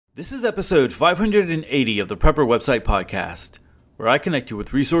This is episode 580 of the Prepper Website Podcast, where I connect you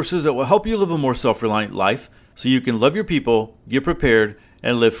with resources that will help you live a more self-reliant life so you can love your people, get prepared,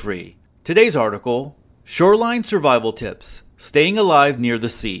 and live free. Today's article, Shoreline Survival Tips, Staying Alive Near the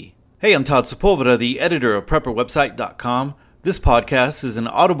Sea. Hey, I'm Todd Sepulveda, the editor of PrepperWebsite.com. This podcast is an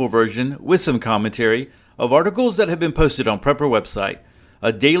audible version with some commentary of articles that have been posted on Prepper Website,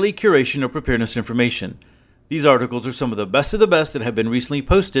 a daily curation of preparedness information. These articles are some of the best that have been recently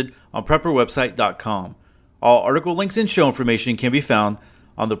posted on PrepperWebsite.com. All article links and show information can be found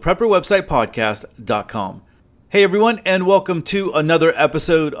on the PrepperWebsitePodcast.com. Hey everyone, and welcome to another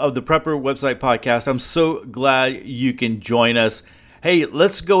episode of the Prepper Website Podcast. I'm so glad you can join us. Hey,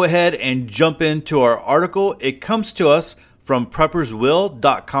 let's go ahead and jump into our article. It comes to us from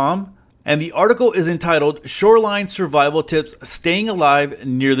PreppersWill.com, and the article is entitled Shoreline Survival Tips, Staying Alive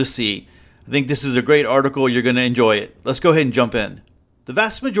Near the Sea. I think this is a great article. You're going to enjoy it. Let's go ahead and jump in. The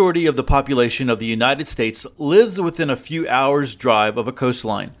vast majority of the population of the United States lives within a few hours' drive of a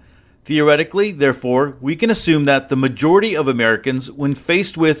coastline. Theoretically, therefore, we can assume that the majority of Americans, when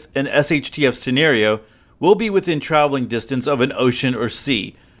faced with an SHTF scenario, will be within traveling distance of an ocean or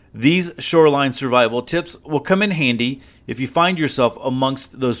sea. These shoreline survival tips will come in handy if you find yourself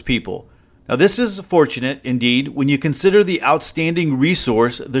amongst those people. Now, this is fortunate indeed when you consider the outstanding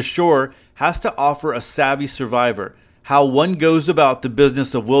resource the shore has to offer a savvy survivor. How one goes about the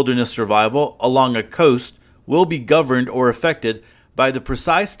business of wilderness survival along a coast will be governed or affected by the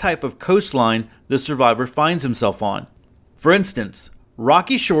precise type of coastline the survivor finds himself on. For instance,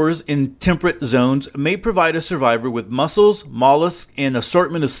 rocky shores in temperate zones may provide a survivor with mussels, mollusks, an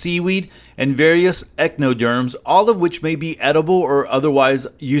assortment of seaweed, and various echinoderms, all of which may be edible or otherwise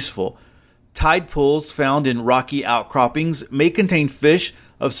useful. Tide pools found in rocky outcroppings may contain fish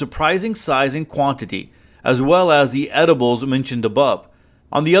of surprising size and quantity, as well as the edibles mentioned above.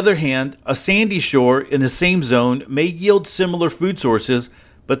 On the other hand, a sandy shore in the same zone may yield similar food sources,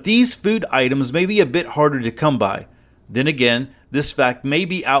 but these food items may be a bit harder to come by. Then again, this fact may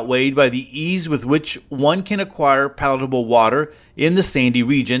be outweighed by the ease with which one can acquire palatable water in the sandy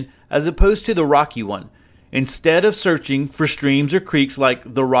region as opposed to the rocky one. Instead of searching for streams or creeks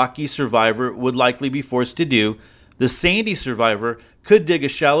like the rocky survivor would likely be forced to do, the sandy survivor could dig a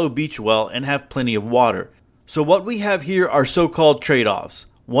shallow beach well and have plenty of water. So what we have here are so-called trade-offs.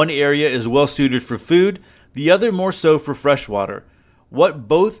 One area is well suited for food, the other more so for freshwater. What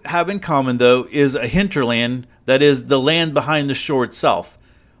both have in common, though, is a hinterland, that is, the land behind the shore itself.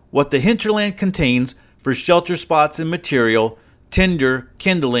 What the hinterland contains for shelter spots and material, tinder,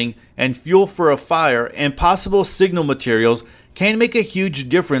 kindling, and fuel for a fire, and possible signal materials can make a huge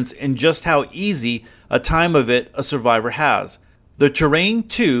difference in just how easy a time of it a survivor has. The terrain,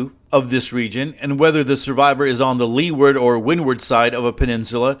 too, of this region, and whether the survivor is on the leeward or windward side of a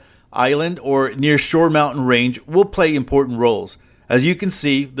peninsula, island, or near shore mountain range will play important roles. As you can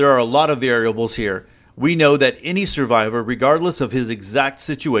see, there are a lot of variables here. We know that any survivor, regardless of his exact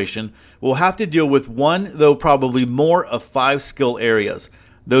situation, will have to deal with one, though probably more, of 5 skill areas.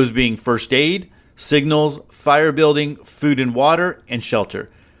 Those being first aid, signals, fire building, food and water, and shelter.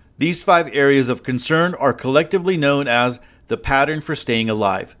 These 5 areas of concern are collectively known as the pattern for staying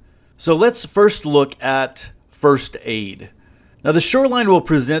alive. So let's first look at first aid. Now, the shoreline will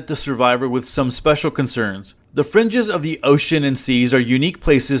present the survivor with some special concerns. The fringes of the ocean and seas are unique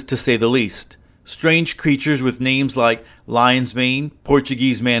places to say the least. Strange creatures with names like lion's mane,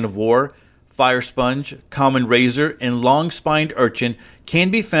 Portuguese man of war, fire sponge, common razor, and long-spined urchin can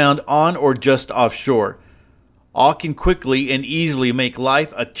be found on or just offshore. All can quickly and easily make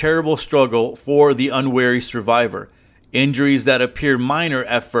life a terrible struggle for the unwary survivor. Injuries that appear minor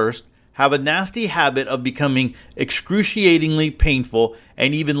at first have a nasty habit of becoming excruciatingly painful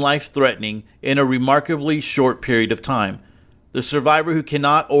and even life-threatening in a remarkably short period of time. The survivor who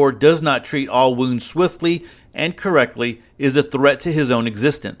cannot or does not treat all wounds swiftly and correctly is a threat to his own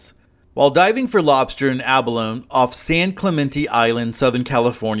existence. While diving for lobster in Abalone off San Clemente Island, Southern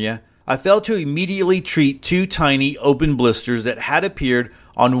California, I failed to immediately treat 2 tiny open blisters that had appeared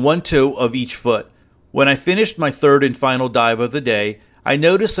on one toe of each foot. When I finished my third and final dive of the day, I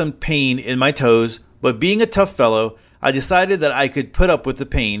noticed some pain in my toes, but being a tough fellow, I decided that I could put up with the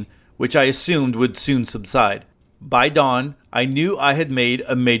pain, which I assumed would soon subside. By dawn, I knew I had made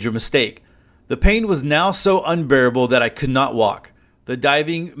a major mistake. The pain was now so unbearable that I could not walk. The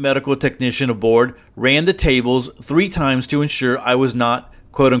diving medical technician aboard ran the tables 3 times to ensure I was not,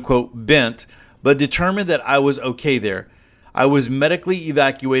 quote-unquote, bent, but determined that I was okay there. I was medically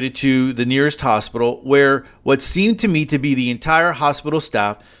evacuated to the nearest hospital, where what seemed to me to be the entire hospital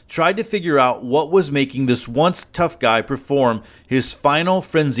staff tried to figure out what was making this once tough guy perform his final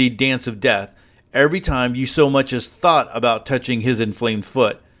frenzied dance of death every time you so much as thought about touching his inflamed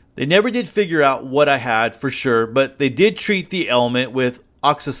foot. They never did figure out what I had for sure, but they did treat the ailment with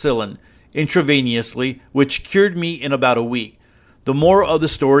oxacillin intravenously, which cured me in about a week. The moral of the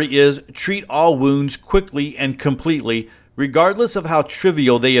story is treat all wounds quickly and completely, regardless of how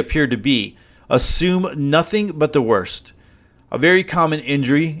trivial they appear to be. Assume nothing but the worst. A very common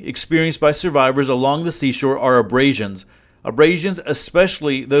injury experienced by survivors along the seashore are abrasions. Abrasions,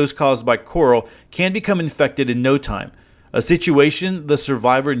 especially those caused by coral, can become infected in no time, a situation the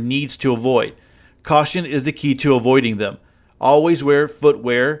survivor needs to avoid. Caution is the key to avoiding them. Always wear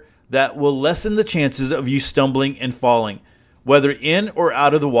footwear that will lessen the chances of you stumbling and falling, whether in or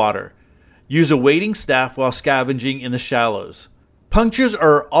out of the water. Use a wading staff while scavenging in the shallows. Punctures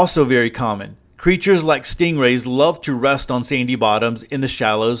are also very common. Creatures like stingrays love to rest on sandy bottoms in the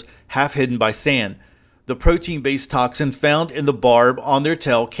shallows, half hidden by sand. The protein-based toxin found in the barb on their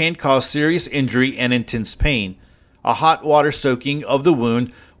tail can cause serious injury and intense pain. A hot water soaking of the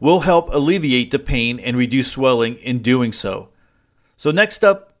wound will help alleviate the pain and reduce swelling in doing so. So next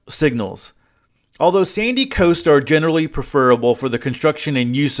up, signals. Although sandy coasts are generally preferable for the construction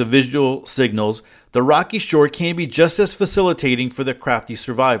and use of visual signals, the rocky shore can be just as facilitating for the crafty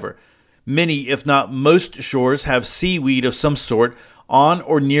survivor. Many, if not most, shores have seaweed of some sort on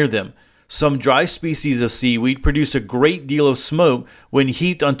or near them. Some dry species of seaweed produce a great deal of smoke when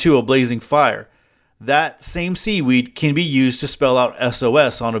heaped onto a blazing fire. That same seaweed can be used to spell out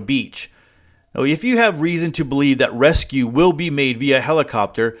SOS on a beach. Now, if you have reason to believe that rescue will be made via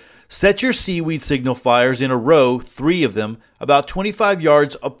helicopter, set your seaweed signal fires in a row, 3 of them, about 25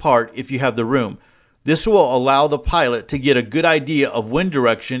 yards apart if you have the room. This will allow the pilot to get a good idea of wind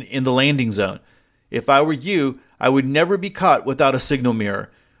direction in the landing zone. If I were you, I would never be caught without a signal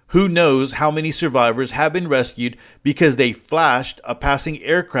mirror. Who knows how many survivors have been rescued because they flashed a passing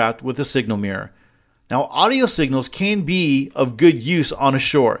aircraft with a signal mirror. Now, audio signals can be of good use on a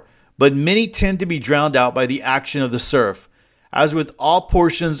shore, but many tend to be drowned out by the action of the surf. As with all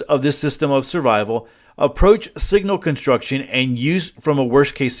portions of this system of survival, approach signal construction and use from a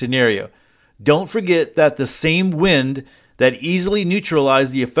worst-case scenario. Don't forget that the same wind that easily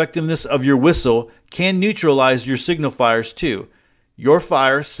neutralizes the effectiveness of your whistle can neutralize your signal fires too. Your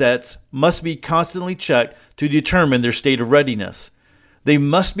fire sets must be constantly checked to determine their state of readiness. They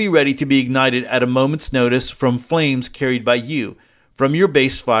must be ready to be ignited at a moment's notice from flames carried by you, from your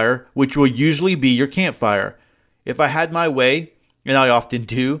base fire, which will usually be your campfire. If I had my way, and I often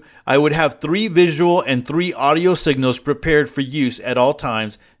do, I would have 3 visual and 3 audio signals prepared for use at all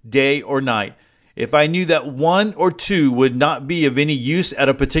times, day or night. If I knew that 1 or 2 would not be of any use at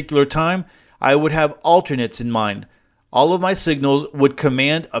a particular time, I would have alternates in mind. All of my signals would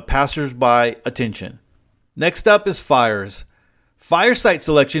command a passerby attention. Next up is fires. Fire site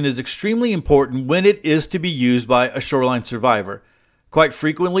selection is extremely important when it is to be used by a shoreline survivor. Quite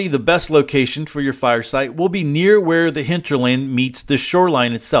frequently, the best location for your fire site will be near where the hinterland meets the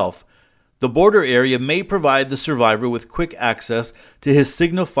shoreline itself. The border area may provide the survivor with quick access to his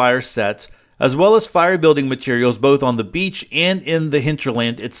signal fire sets, as well as fire building materials both on the beach and in the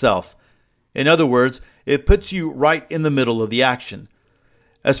hinterland itself. In other words, it puts you right in the middle of the action.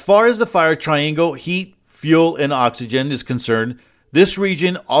 As far as the fire triangle, heat, fuel, and oxygen is concerned, this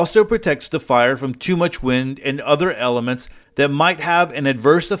region also protects the fire from too much wind and other elements that might have an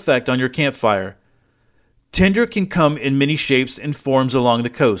adverse effect on your campfire. Tinder can come in many shapes and forms along the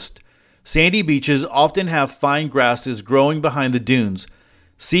coast. Sandy beaches often have fine grasses growing behind the dunes.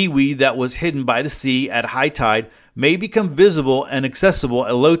 Seaweed that was hidden by the sea at high tide may become visible and accessible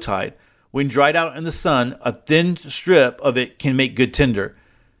at low tide. When dried out in the sun, a thin strip of it can make good tinder.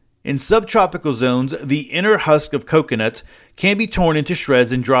 In subtropical zones, the inner husk of coconuts can be torn into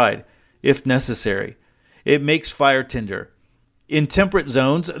shreds and dried, if necessary. It makes fire tinder. In temperate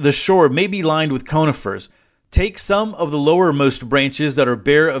zones, the shore may be lined with conifers. Take some of the lowermost branches that are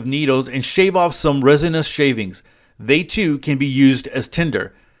bare of needles and shave off some resinous shavings. They too can be used as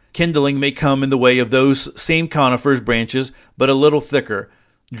tinder. Kindling may come in the way of those same conifers branches, but a little thicker.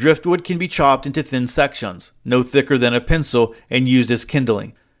 Driftwood can be chopped into thin sections, no thicker than a pencil, and used as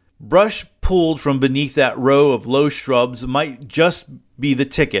kindling. Brush pulled from beneath that row of low shrubs might just be the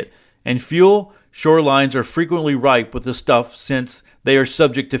ticket, and fuel shorelines are frequently ripe with the stuff since they are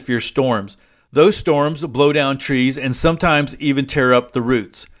subject to fierce storms. Those storms blow down trees and sometimes even tear up the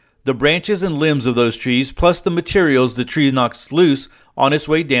roots. The branches and limbs of those trees, plus the materials the tree knocks loose on its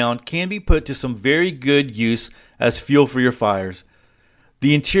way down, can be put to some very good use as fuel for your fires.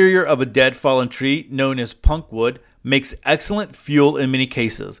 The interior of a dead fallen tree, known as punkwood, makes excellent fuel in many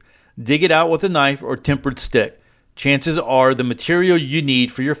cases. Dig it out with a knife or tempered stick. Chances are the material you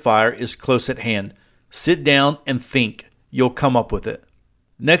need for your fire is close at hand. Sit down and think. You'll come up with it.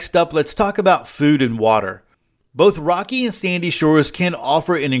 Next up, let's talk about food and water. Both rocky and sandy shores can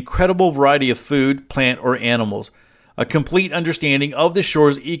offer an incredible variety of food, plant, or animals. A complete understanding of the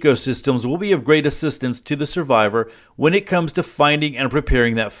shore's ecosystems will be of great assistance to the survivor when it comes to finding and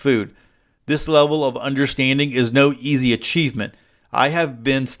preparing that food. This level of understanding is no easy achievement. I have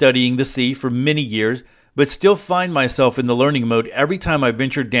been studying the sea for many years, but still find myself in the learning mode every time I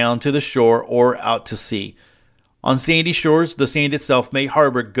venture down to the shore or out to sea. On sandy shores, the sand itself may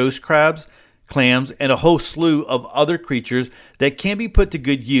harbor ghost crabs, clams, and a whole slew of other creatures that can be put to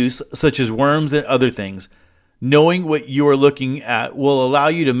good use, such as worms and other things. Knowing what you are looking at will allow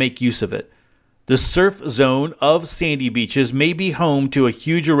you to make use of it. The surf zone of sandy beaches may be home to a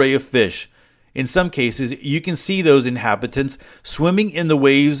huge array of fish. In some cases, you can see those inhabitants swimming in the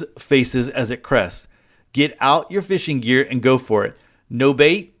waves' faces as it crests. Get out your fishing gear and go for it. No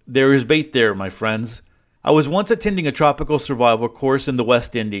bait? There is bait there, my friends. I was once attending a tropical survival course in the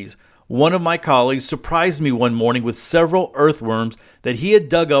West Indies. One of my colleagues surprised me one morning with several earthworms that he had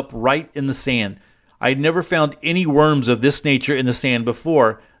dug up right in the sand. I had never found any worms of this nature in the sand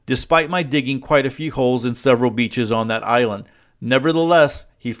before, despite my digging quite a few holes in several beaches on that island. Nevertheless,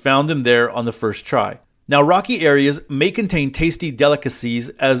 he found them there on the first try. Now, rocky areas may contain tasty delicacies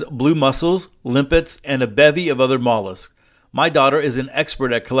as blue mussels, limpets, and a bevy of other mollusks. My daughter is an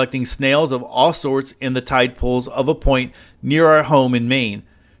expert at collecting snails of all sorts in the tide pools of a point near our home in Maine.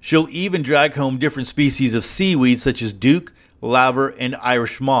 She'll even drag home different species of seaweed such as duke, laver, and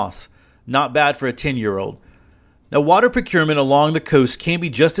Irish moss. Not bad for a 10-year-old. Now, water procurement along the coast can be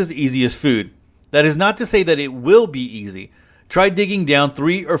just as easy as food. That is not to say that it will be easy. Try digging down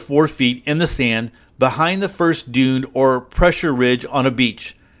 3 or 4 feet in the sand behind the first dune or pressure ridge on a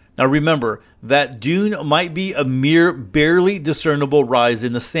beach. Now remember, that dune might be a mere barely discernible rise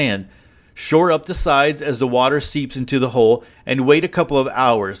in the sand. Shore up the sides as the water seeps into the hole and wait a couple of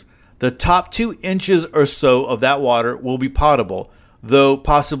hours. The top 2 inches or so of that water will be potable, though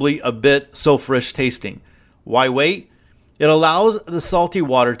possibly a bit sulfurish tasting. Why wait? It allows the salty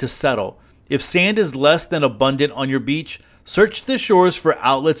water to settle. If sand is less than abundant on your beach, search the shores for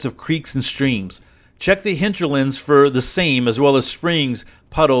outlets of creeks and streams. Check the hinterlands for the same, as well as springs,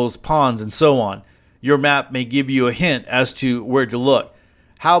 puddles, ponds, and so on. Your map may give you a hint as to where to look.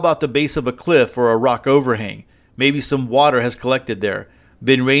 How about the base of a cliff or a rock overhang? Maybe some water has collected there.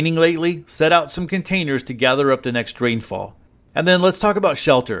 Been raining lately? Set out some containers to gather up the next rainfall. And then let's talk about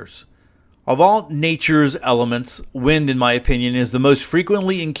shelters. Of all nature's elements, wind, in my opinion, is the most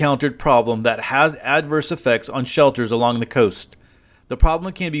frequently encountered problem that has adverse effects on shelters along the coast. The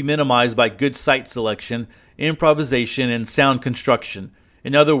problem can be minimized by good site selection, improvisation, and sound construction.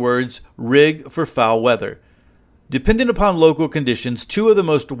 In other words, rig for foul weather. Dependent upon local conditions, 2 of the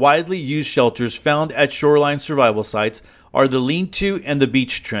most widely used shelters found at shoreline survival sites are the lean-to and the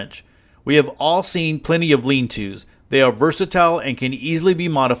beach trench. We have all seen plenty of lean-tos. They are versatile and can easily be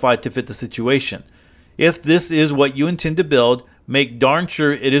modified to fit the situation. If this is what you intend to build, make darn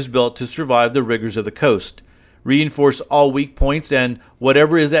sure it is built to survive the rigors of the coast. Reinforce all weak points and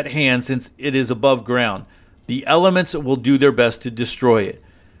whatever is at hand since it is above ground. The elements will do their best to destroy it.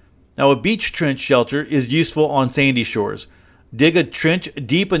 Now, a beach trench shelter is useful on sandy shores. Dig a trench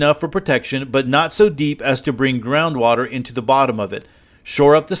deep enough for protection, but not so deep as to bring groundwater into the bottom of it.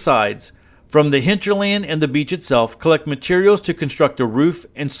 Shore up the sides. From the hinterland and the beach itself, collect materials to construct a roof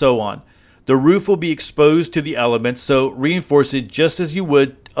and so on. The roof will be exposed to the elements, so reinforce it just as you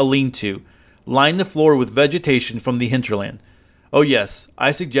would a lean-to. Line the floor with vegetation from the hinterland. Oh yes,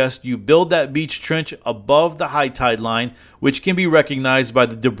 I suggest you build that beach trench above the high tide line, which can be recognized by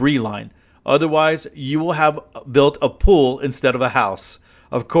the debris line. Otherwise, you will have built a pool instead of a house.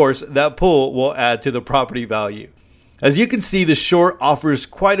 Of course, that pool will add to the property value. As you can see, the shore offers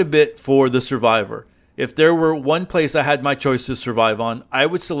quite a bit for the survivor. If there were one place I had my choice to survive on, I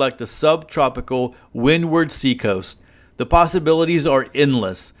would select the subtropical windward seacoast. The possibilities are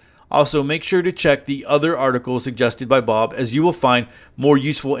endless. Also, make sure to check the other articles suggested by Bob, as you will find more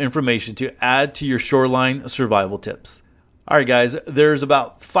useful information to add to your shoreline survival tips. Alright guys, there's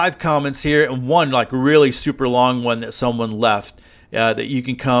about 5 comments here and one really super long one that someone left that you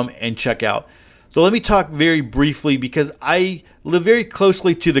can come and check out. So let me talk very briefly because I live very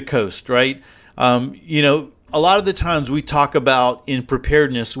closely to the coast, right? a lot of the times we talk about in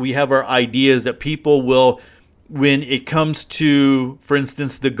preparedness, we have our ideas that people will, when it comes to, for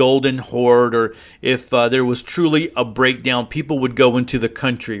instance, the Golden Horde, or if there was truly a breakdown, people would go into the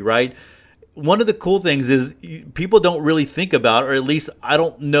country, right? One of the cool things is people don't really think about, or at least I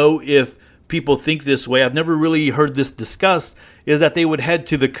don't know if people think this way, I've never really heard this discussed, is that they would head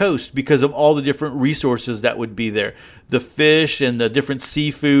to the coast because of all the different resources that would be there, the fish and the different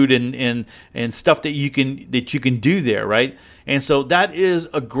seafood and stuff that you can do there, right? And so that is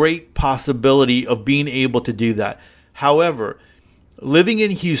a great possibility of being able to do that. However, living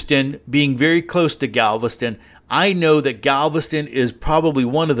in Houston, being very close to Galveston, I know that Galveston is probably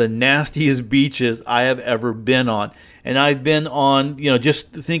one of the nastiest beaches I have ever been on. And I've been on,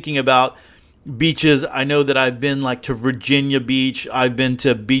 just thinking about beaches, I know that I've been like to Virginia Beach. I've been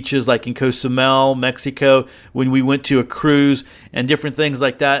to beaches like in Cozumel, Mexico, when we went to a cruise and different things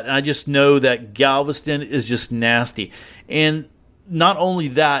like that. And I just know that Galveston is just nasty. And not only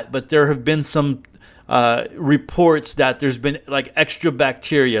that, but there have been some reports that there's been like extra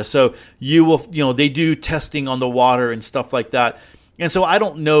bacteria. So they do testing on the water and stuff like that. And so I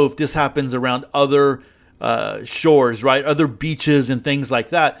don't know if this happens around other shores, right? Other beaches and things like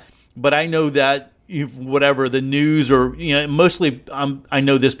that. But I know that whatever the news, or mostly I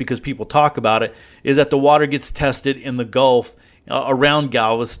know this because people talk about it, is that the water gets tested in the Gulf around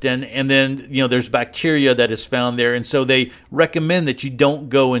Galveston, and then there's bacteria that is found there, and so they recommend that you don't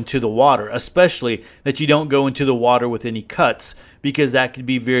go into the water, especially that you don't go into the water with any cuts, because that could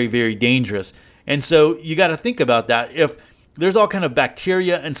be very, very dangerous. And so you got to think about that. If there's all kind of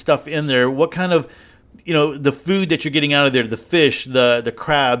bacteria and stuff in there, what kind of the food that you're getting out of there, the fish, the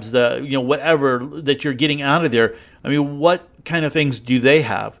crabs, whatever that you're getting out of there, I mean, what kind of things do they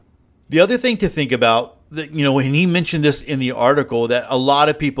have? The other thing to think about, that when he mentioned this in the article, that a lot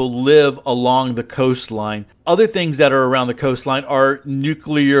of people live along the coastline. Other things that are around the coastline are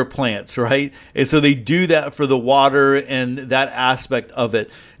nuclear plants, right? And so they do that for the water and that aspect of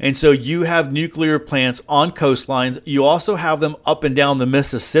it. And so you have nuclear plants on coastlines. You also have them up and down the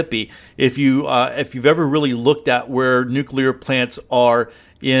Mississippi. If you've ever really looked at where nuclear plants are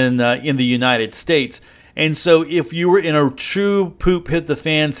in the United States. And so if you were in a true poop hit the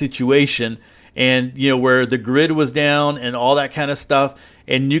fan situation, and where the grid was down and all that kind of stuff,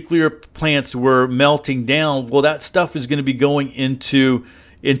 and nuclear plants were melting down, well, that stuff is going to be going into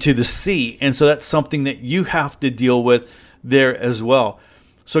the sea. And so that's something that you have to deal with there as well.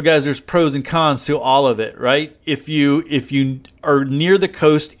 So guys, there's pros and cons to all of it, right? If you are near the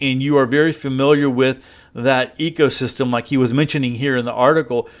coast and you are very familiar with that ecosystem, like he was mentioning here in the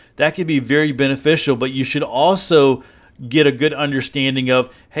article, that could be very beneficial, but you should also get a good understanding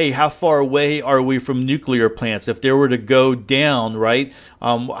of, hey, how far away are we from nuclear plants? If there were to go down, right?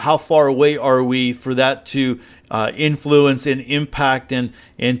 How far away are we for that to influence and impact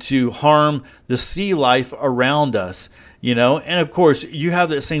and to harm the sea life around us? And of course, you have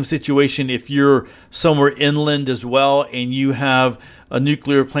that same situation if you're somewhere inland as well, and you have a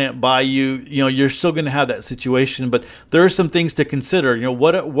nuclear plant by you. You're still going to have that situation, but there are some things to consider.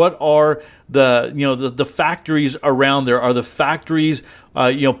 What are the factories around there? Are the factories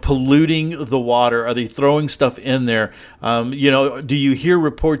polluting the water? Are they throwing stuff in there? Do you hear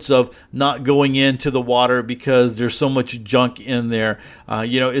reports of not going into the water because there's so much junk in there?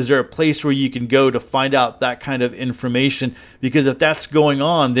 Is there a place where you can go to find out that kind of information? Because if that's going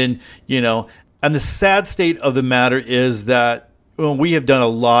on, then, and the sad state of the matter is that we have done a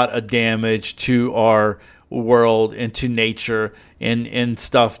lot of damage to our world and to nature and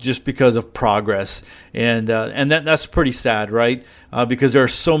stuff just because of progress, and that's pretty sad, right? Because there are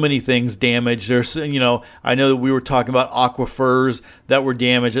so many things damaged. There's I know that we were talking about aquifers that were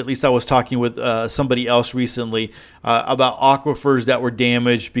damaged. At least I was talking with somebody else recently about aquifers that were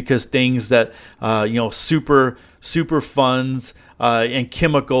damaged because things that super funds and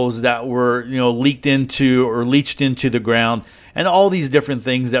chemicals that were leaked into or leached into the ground. And all these different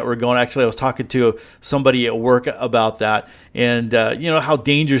things that were going. Actually, I was talking to somebody at work about that, and how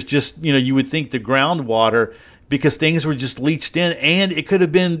dangerous. Just you would think the groundwater, because things were just leached in, and it could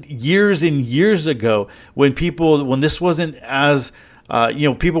have been years and years ago when this wasn't as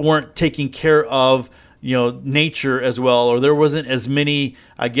people weren't taking care of nature as well, or there wasn't as many,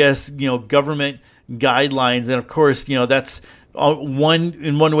 I guess, government guidelines. And of course, that's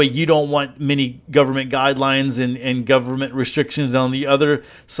in one way, you don't want many government guidelines and government restrictions. On the other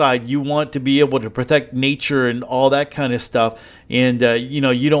side, you want to be able to protect nature and all that kind of stuff. And,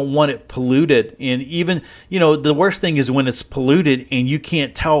 you don't want it polluted. And even, the worst thing is when it's polluted and you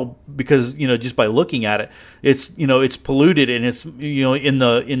can't tell because, just by looking at it, it's polluted and it's, in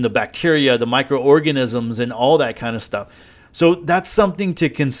the bacteria, the microorganisms and all that kind of stuff. So that's something to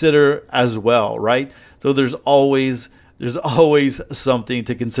consider as well, right? So there's always something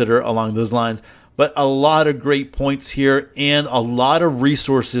to consider along those lines. But a lot of great points here and a lot of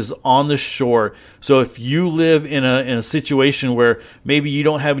resources on the shore. So if you live in a situation where maybe you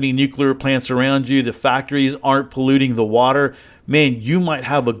don't have any nuclear plants around you, the factories aren't polluting the water, man, you might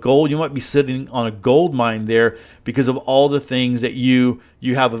have a gold. You might be sitting on a gold mine there because of all the things that you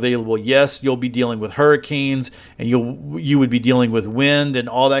have available. Yes, you'll be dealing with hurricanes and you would be dealing with wind and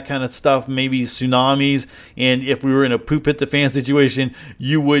all that kind of stuff, maybe tsunamis. And if we were in a poop hit the fan situation,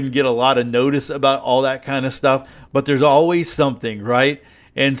 you wouldn't get a lot of notice about all that kind of stuff. But there's always something, right?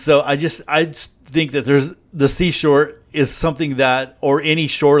 And so I think that the seashore is something that, or any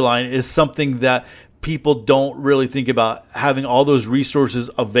shoreline is something that people don't really think about, having all those resources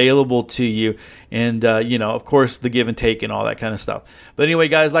available to you. And, of course, the give and take and all that kind of stuff. But anyway,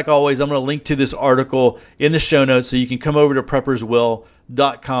 guys, like always, I'm going to link to this article in the show notes so you can come over to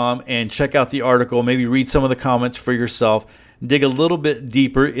prepperswill.com and check out the article, maybe read some of the comments for yourself, dig a little bit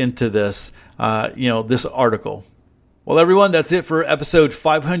deeper into this, this article. Well, everyone, that's it for episode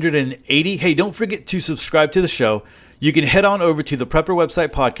 580. Hey, don't forget to subscribe to the show. You can head on over to the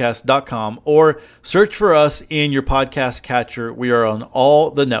PrepperWebsitePodcast.com or search for us in your podcast catcher. We are on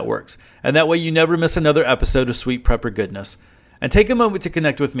all the networks. And that way you never miss another episode of Sweet Prepper Goodness. And take a moment to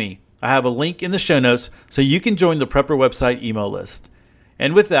connect with me. I have a link in the show notes so you can join the Prepper Website email list.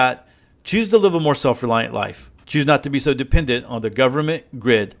 And with that, choose to live a more self-reliant life. Choose not to be so dependent on the government,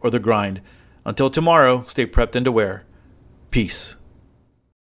 grid, or the grind. Until tomorrow, stay prepped and aware. Peace.